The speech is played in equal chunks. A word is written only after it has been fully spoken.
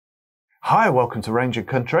Hi, welcome to Range and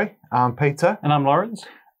Country. I'm Peter. And I'm Lawrence.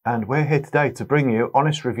 And we're here today to bring you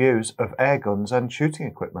honest reviews of air guns and shooting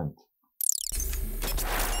equipment.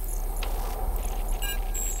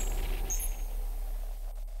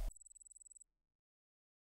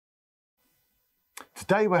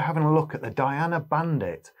 Today we're having a look at the Diana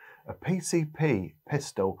Bandit, a PCP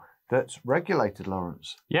pistol that's regulated,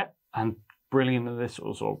 Lawrence. Yeah, and brilliant at this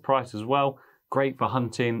sort of price as well. Great for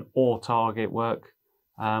hunting or target work,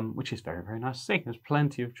 which is very, very nice to see. There's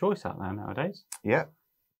plenty of choice out there nowadays. Yeah.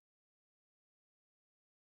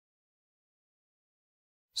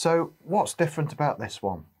 So what's different about this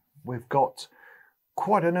one? We've got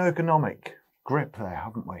quite an ergonomic grip there,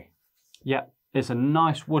 haven't we? Yeah, it's a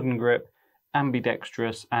nice wooden grip,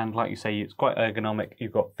 ambidextrous, and like you say, it's quite ergonomic.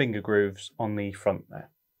 You've got finger grooves on the front there.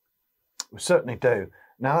 We certainly do.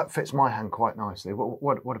 Now that fits my hand quite nicely.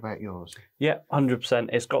 What about yours? Yeah, 100%.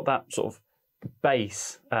 It's got that sort of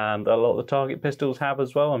base that a lot of the target pistols have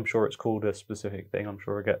as well. I'm sure it's called a specific thing. I'm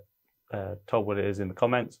sure I get told what it is in the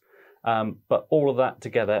comments. But all of that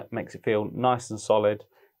together makes it feel nice and solid,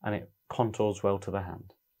 and it contours well to the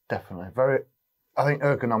hand. Definitely. I think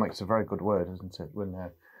ergonomic's a very good word, isn't it, when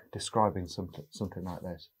they're describing something like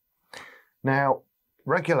this. Now,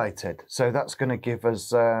 regulated, so that's going to give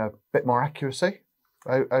us a bit more accuracy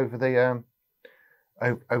over the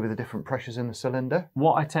different pressures in the cylinder.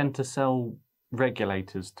 What I tend to sell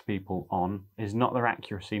regulators to people on is not their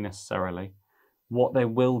accuracy necessarily. What they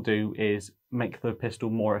will do is make the pistol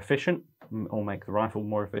more efficient, or make the rifle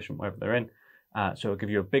more efficient wherever they're in. So it'll give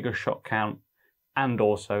you a bigger shot count, and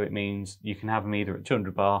also it means you can have them either at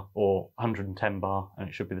 200 bar or 110 bar, and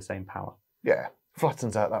it should be the same power. Yeah,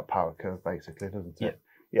 flattens out that power curve basically, doesn't it?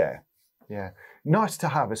 Yeah. Yeah. Nice to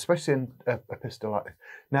have, especially in a pistol like this.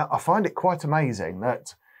 Now, I find it quite amazing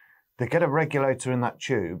that they get a regulator in that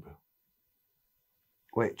tube,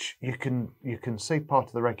 which you can see part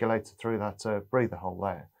of the regulator through that breather hole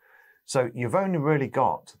there. So you've only really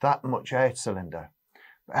got that much air cylinder.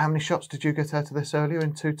 But how many shots did you get out of this earlier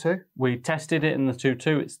in 2.2? We tested it in the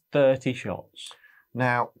 2.2, it's 30 shots.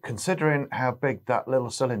 Now, considering how big that little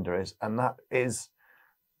cylinder is, and that is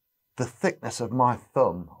the thickness of my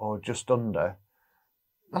thumb, or just under,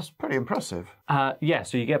 that's pretty impressive. Yeah,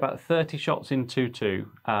 so you get about 30 shots in 2.2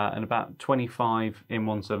 and about 25 in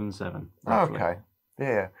 177. Roughly. Okay,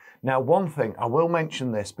 yeah. Now, one thing, I will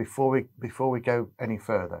mention this before we go any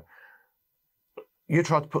further. You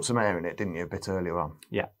tried to put some air in it, didn't you, a bit earlier on?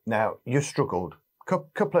 Yeah. Now, you struggled.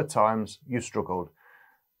 Couple of times you struggled.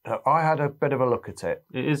 I had a bit of a look at it.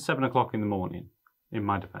 It is 7 o'clock in the morning, in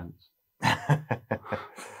my defence.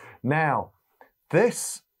 Now,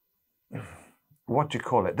 this, what do you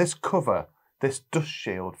call it? This cover, this dust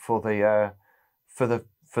shield for the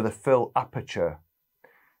fill aperture.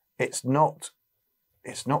 It's not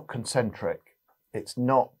concentric. It's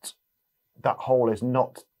not, that hole is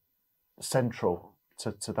not central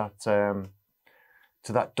to that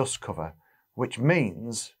dust cover, which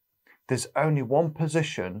means there's only one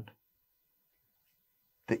position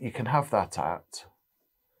that you can have that at,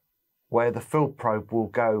 where the fill probe will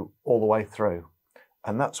go all the way through.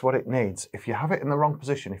 And that's what it needs. If you have it in the wrong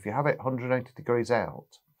position, if you have it 180 degrees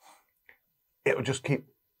out, it will just keep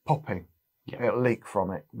popping. Yeah. It'll leak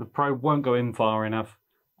from it. The probe won't go in far enough,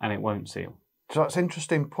 and it won't seal. So that's an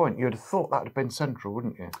interesting point. You'd have thought that would have been central,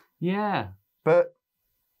 wouldn't you? Yeah. But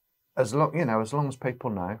as long as people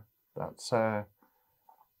know, that's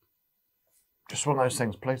just one of those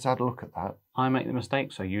things. Please have a look at that. I make the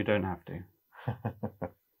mistake, so you don't have to.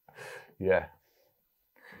 Yeah.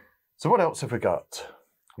 So what else have we got?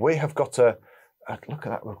 We have got a look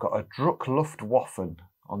at that. We've got a Druckluftwaffen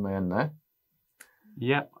on the end there.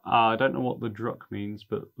 Yep. I don't know what the Druck means,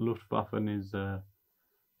 but Luftwaffen is. You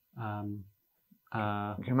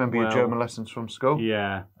remember your German lessons from school?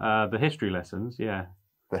 Yeah. The history lessons. Yeah.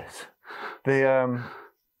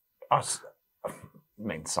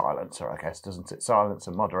 Means silencer, I guess, doesn't it?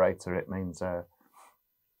 Silencer, moderator. It means.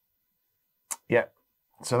 Yeah.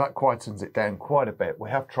 So that quietens it down quite a bit.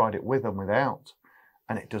 We have tried it with and without,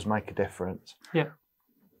 and it does make a difference. Yeah.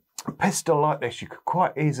 A pistol like this, you could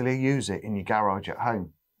quite easily use it in your garage at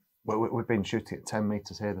home. We've been shooting at 10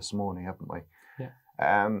 metres here this morning, haven't we? Yeah.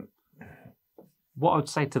 What I would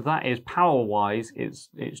say to that is, power-wise, it's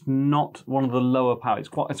not one of the lower power. It's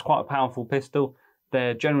quite a powerful pistol.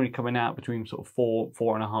 They're generally coming out between sort of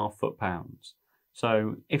 4.5 foot-pounds.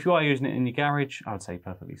 So if you are using it in your garage, I would say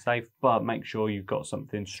perfectly safe, but make sure you've got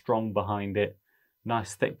something strong behind it,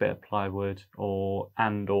 nice thick bit of plywood or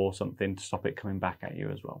something to stop it coming back at you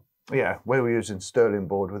as well. Yeah, we were using sterling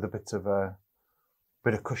board with a bit of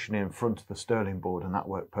bit of cushioning in front of the Sterling board, and that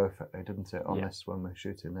worked perfectly, didn't it, on this when we're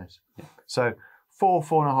shooting this? Yeah. So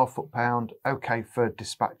 4.5 foot-pound, okay for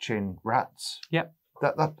dispatching rats. Yep.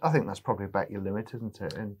 That I think that's probably about your limit, isn't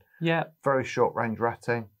it? And yeah. very short range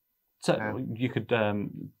ratting. So you could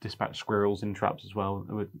dispatch squirrels in traps as well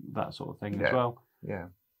with that sort of thing as well. Yeah.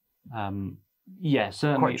 Yeah,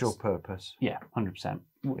 certainly. Quite dual purpose. Yeah, 100%.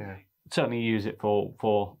 Yeah. Certainly use it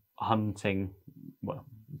for hunting, well,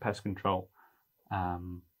 pest control.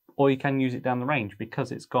 Or you can use it down the range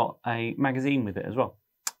because it's got a magazine with it as well.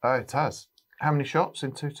 Oh, it has. How many shots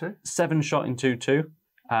in 2.2? 7 shot in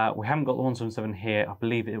 2.2. We haven't got the 177 here. I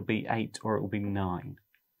believe it'll be 8 or it will be 9.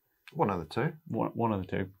 One of the two. One of the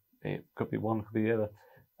two. It could be one, could be the other.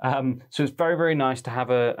 So it's very, very nice to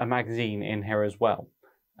have a magazine in here as well.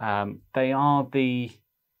 They are the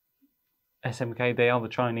SMK, they are the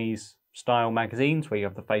Chinese style magazines where you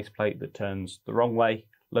have the faceplate that turns the wrong way,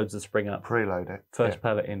 loads the spring up, preload it, first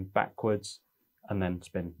pellet in backwards, and then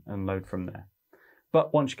spin and load from there.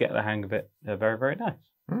 But once you get the hang of it, they're very, very nice.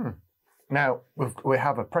 Mm. Now, we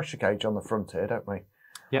have a pressure gauge on the front here, don't we?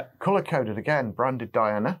 Yeah. Colour-coded again, branded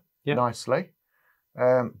Diana, nicely.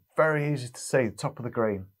 Very easy to see the top of the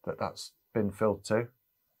green that's been filled to.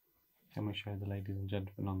 Can we show the ladies and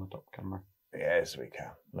gentlemen on the top camera? Yes, we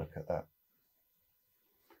can. Look at that.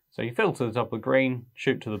 So you fill to the top of the green,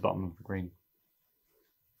 shoot to the bottom of the green.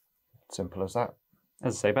 Simple as that.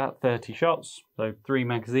 As I say, about 30 shots. So 3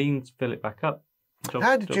 magazines, fill it back up.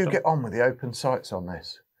 How did you get on with the open sights on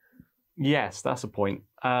this? Yes, that's a point.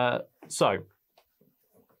 So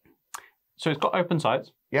it's got open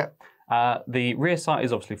sights. Yeah. The rear sight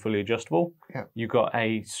is obviously fully adjustable. Yeah. You've got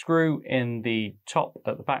a screw in the top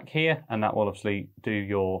at the back here, and that will obviously do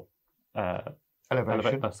your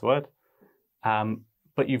elevation. That's the word.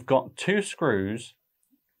 But you've got 2 screws,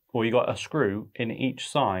 or you've got a screw in each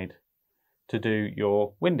side to do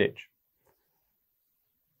your windage.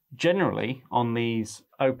 Generally, on these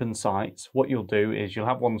open sights, what you'll do is you'll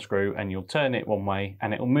have one screw and you'll turn it one way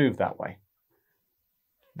and it'll move that way.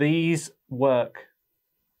 These work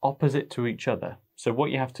opposite to each other. So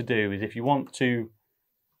what you have to do is if you want to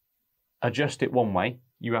adjust it one way,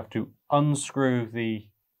 you have to unscrew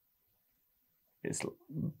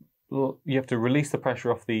you have to release the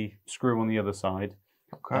pressure off the screw on the other side,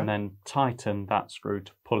 and then tighten that screw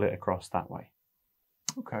to pull it across that way.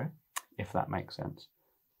 Okay. If that makes sense.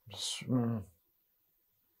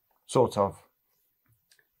 Sort of.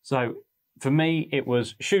 So for me, it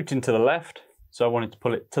was shooting to the left, so I wanted to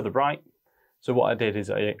pull it to the right. So what I did is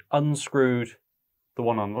I unscrewed the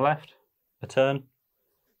one on the left, a turn,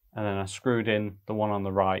 and then I screwed in the one on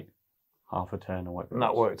the right, half a turn or whatever. And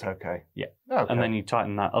that worked okay? Yeah. Okay. And then you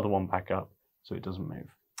tighten that other one back up so it doesn't move.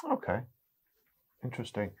 Okay.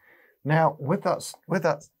 Interesting. Now, with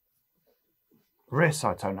that rear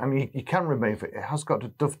sight tone, I mean, you can remove it. It has got a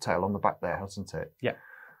dovetail on the back there, hasn't it? Yeah.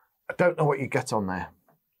 I don't know what you get on there.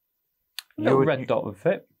 A little red dot would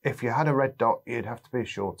fit. If you had a red dot, you'd have to be a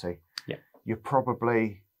shorty. Yeah. You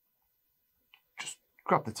probably just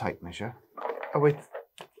grab the tape measure. Are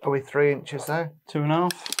we 3 inches there?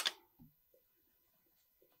 2.5.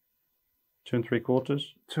 2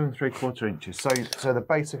 3/4. 2 3/4 inches. So the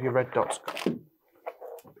base of your red dot's,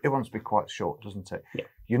 it wants to be quite short, doesn't it? Yeah.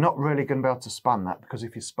 You're not really going to be able to span that, because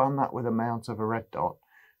if you span that with a mount of a red dot,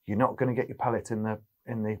 you're not going to get your pellet in the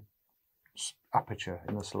aperture,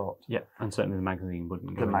 in the slot. Yeah, and certainly the magazine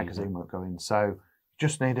wouldn't go in. The magazine won't go in. So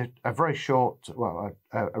just need a very short, well,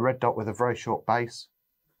 a red dot with a very short base,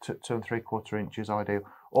 2 3/4 inches ideal,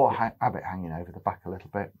 or have it hanging over the back a little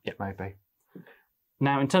bit, maybe.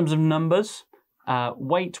 Now, in terms of numbers,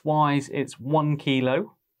 weight-wise, it's 1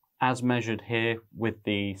 kilo, as measured here with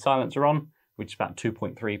the silencer on, which is about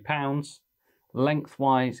 2.3 pounds.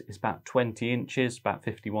 Lengthwise, it's about 20 inches, about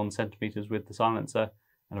 51 centimetres with the silencer,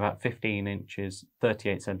 and about 15 inches,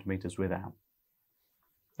 38 centimetres without.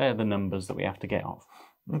 They're the numbers that we have to get off.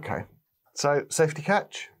 Okay. So, safety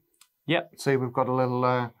catch? Yep. See, we've got a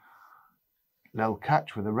little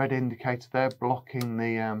catch with a red indicator there, blocking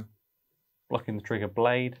the trigger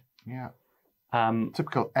blade. Yeah.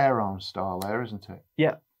 Typical air arm style there, isn't it?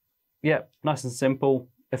 Yeah. Yeah. Nice and simple,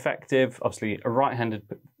 effective. Obviously, a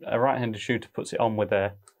right-handed shooter puts it on with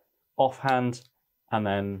their offhand and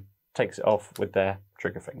then takes it off with their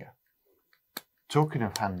trigger finger. Talking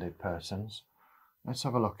of handed persons, let's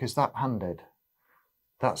have a look. Is that handed?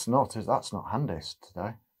 That's not handist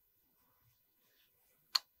today.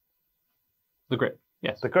 The grip,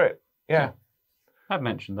 yes. The grip, yeah. I've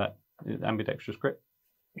mentioned that. Ambidextrous grip.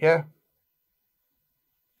 Yeah.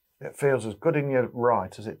 It feels as good in your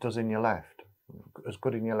right as it does in your left. As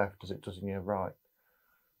good in your left as it does in your right.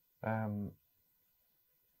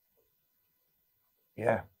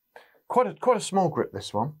 Yeah, quite a small grip,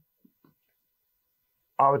 this one.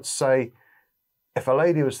 I would say if a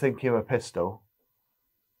lady was thinking of a pistol,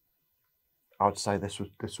 I would say this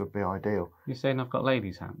would be ideal. You're saying I've got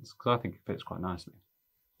ladies' hands? Because I think it fits quite nicely.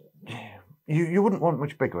 Yeah. You wouldn't want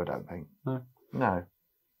much bigger, I don't think. No. No.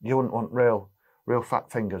 You wouldn't want real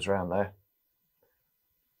fat fingers around there.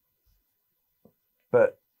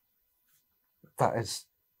 But it's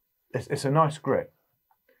a nice grip.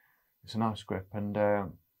 It's a nice grip, and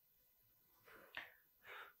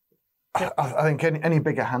I think any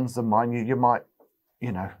bigger hands than mine, you might,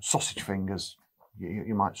 sausage fingers,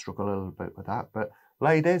 you might struggle a little bit with that. But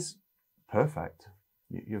ladies, perfect.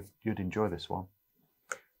 You'd enjoy this one.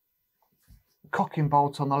 Cocking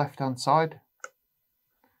bolt on the left-hand side.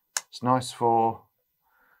 It's nice for,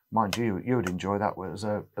 mind you, you would enjoy that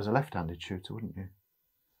as a left-handed shooter, wouldn't you?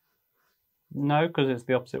 No, because it's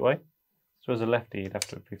the opposite way. So as a lefty, you'd have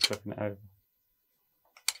to be flipping it over.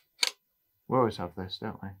 We always have this,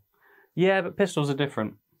 don't we? Yeah, but pistols are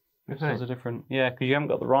different. Pistols are different. Yeah, because you haven't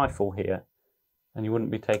got the rifle here, and you wouldn't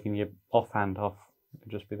be taking your offhand off. It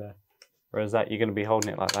would just be there. Whereas that, you're going to be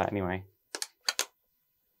holding it like that anyway.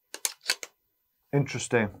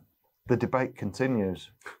 Interesting. The debate continues.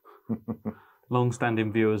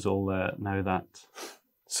 Long-standing viewers all know that.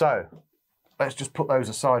 So, let's just put those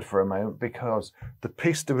aside for a moment, because the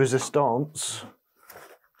piece de resistance.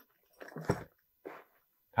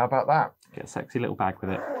 How about that? Get a sexy little bag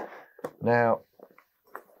with it. Now,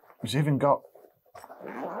 it's even got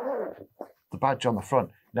the badge on the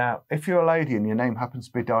front. Now, if you're a lady and your name happens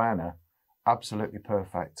to be Diana, absolutely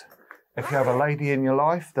perfect. If you have a lady in your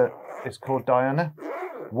life that is called Diana,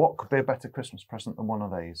 what could be a better Christmas present than one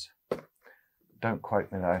of these? Don't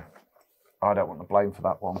quote me though. I don't want the blame for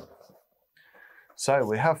that one. So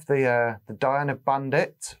we have the Diana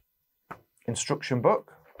Bandit instruction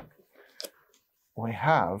book. We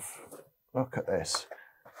have, look at this,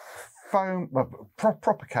 foam,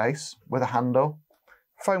 proper case with a handle,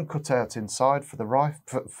 foam cutout inside for the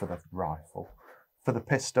rifle, for the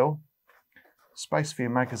pistol, space for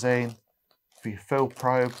your magazine, for your fill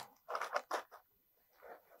probe.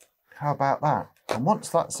 How about that? And once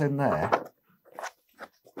that's in there,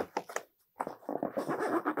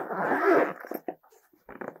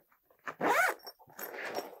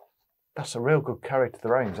 that's a real good carry to the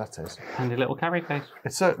range, that is. Handy little carry case.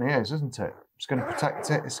 It certainly is, isn't it? It's going to protect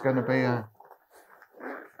it. It's going to be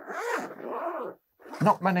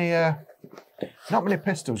not many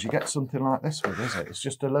pistols you get something like this with, is it? It's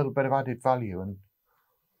just a little bit of added value, and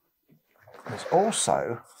it's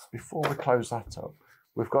also, before we close that up,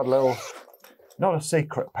 we've got a little, not a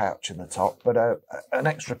secret pouch in the top, but an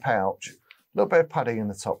extra pouch, a little bit of padding in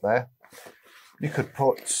the top there. You could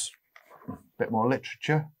put a bit more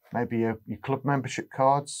literature, maybe your club membership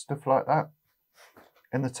cards, stuff like that,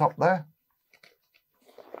 in the top there.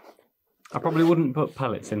 I probably wouldn't put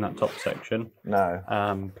pellets in that top section.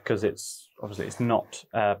 No. Because it's not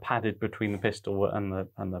padded between the pistol and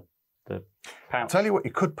the pouch. Tell you what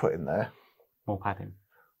you could put in there. More padding.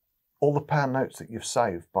 All the pound notes that you've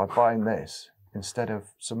saved by buying this instead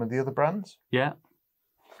of some of the other brands. Yeah.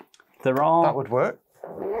 That would work.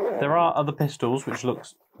 There are other pistols which look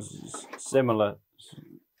similar,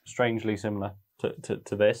 strangely similar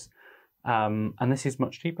to this, and this is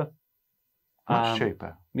much cheaper. Much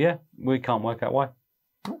cheaper? Yeah, we can't work out why.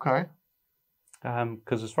 Okay.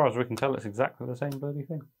 Because as far as we can tell, it's exactly the same bloody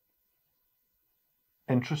thing.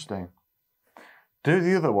 Interesting. Do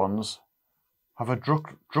the other ones have a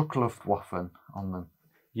Druckluftwaffen on them?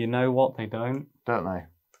 You know what? They don't. Don't they?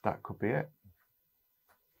 That could be it.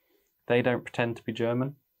 They don't pretend to be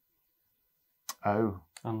German. Oh.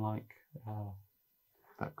 Unlike...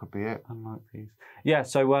 that could be it. Unlike these. Yeah,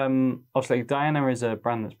 so obviously Diana is a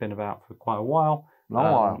brand that's been about for quite a while.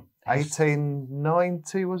 Long while.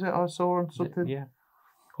 1890 was it I saw on something? Yeah,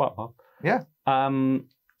 quite a while. Yeah.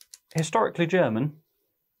 Historically German.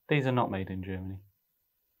 These are not made in Germany.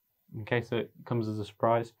 In case it comes as a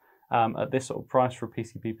surprise. At this sort of price for a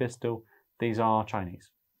PCP pistol, these are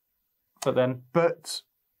Chinese. But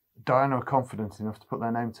Diana are confident enough to put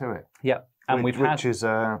their name to it. Yeah. And which is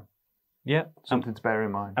something to bear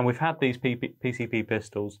in mind. And we've had these PCP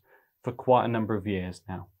pistols for quite a number of years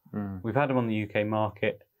now. Mm. We've had them on the UK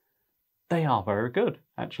market. They are very good,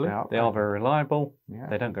 actually. They are very reliable. Yeah.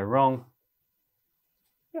 They don't go wrong.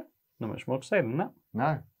 Yeah, not much more to say than that.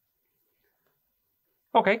 No.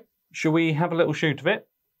 Okay, shall we have a little shoot of it,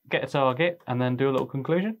 get a target, and then do a little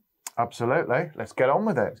conclusion? Absolutely. Let's get on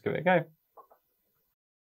with it. Let's give it a go.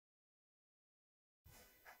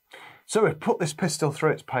 So we've put this pistol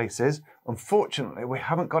through its paces. Unfortunately, we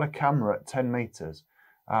haven't got a camera at 10 metres.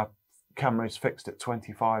 camera is fixed at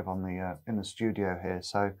 25 on the in the studio here,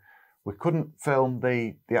 so we couldn't film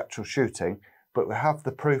the actual shooting, but we have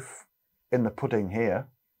the proof in the pudding here.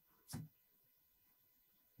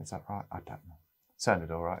 Is that right? I don't know. Sounded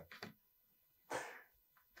all right.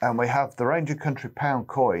 And we have the Ranger Country pound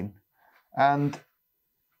coin, and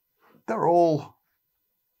they're all,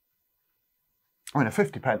 I mean, a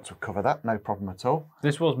 50p would cover that, no problem at all.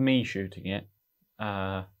 This was me shooting it.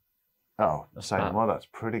 Oh, saying, well, that's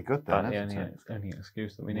pretty good then, isn't it? Only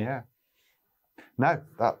excuse that we need. Yeah. No,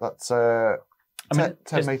 that's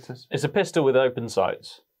 10 metres. It's a pistol with open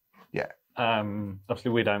sights. Yeah.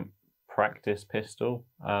 Obviously, we don't practice pistol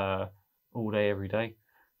all day, every day.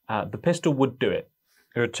 The pistol would do it.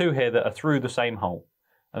 There are two here that are through the same hole,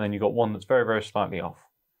 and then you've got one that's very, very slightly off.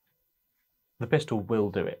 The pistol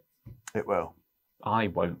will do it. It will. I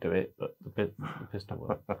won't do it, but the pistol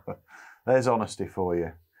will. There's honesty for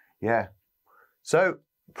you. Yeah. So,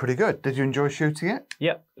 pretty good. Did you enjoy shooting it?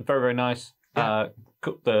 Yeah, very, very nice. Yeah.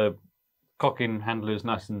 The cocking handle is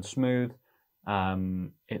nice and smooth.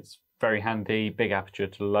 It's very handy, big aperture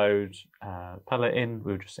to load pellet in.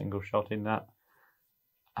 We were just single shot in that.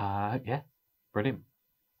 Yeah, brilliant.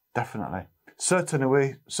 Definitely. Certainly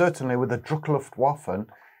with the Druckluftwaffen,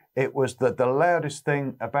 it was the loudest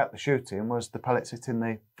thing about the shooting was the pellets hitting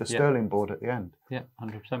the Sterling board at the end. Yeah,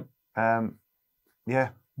 100%. Yeah.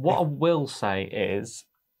 What I will say is,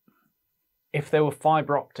 if there were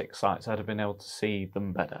fibre optic sights, I'd have been able to see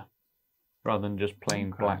them better, rather than just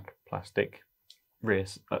plain black plastic rear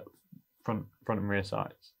front and rear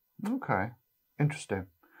sights. Okay, interesting.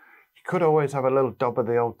 You could always have a little dab of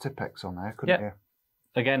the old Tipex on there, couldn't you?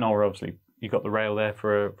 Again, or obviously you got the rail there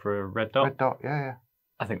for a red dot. Red dot, yeah.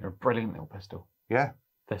 I think they're a brilliant little pistol. Yeah.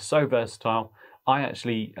 They're so versatile. I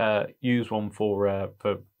actually use one for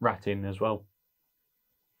ratting as well.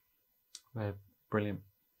 They're brilliant.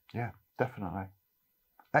 Yeah, definitely.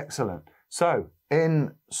 Excellent. So,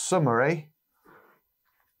 in summary,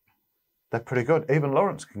 they're pretty good. Even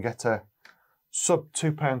Lawrence can get a sub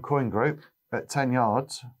 £2 coin group at 10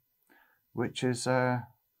 yards, which is, I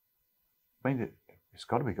mean, it's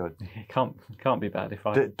got to be good. It can't be bad if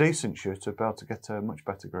I... Decent shooter, be able to get a much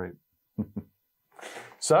better group.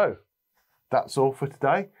 So, that's all for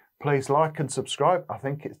today. Please like and subscribe. I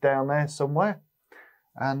think it's down there somewhere.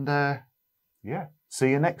 And, yeah,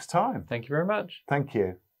 see you next time. Thank you very much. Thank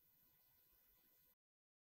you.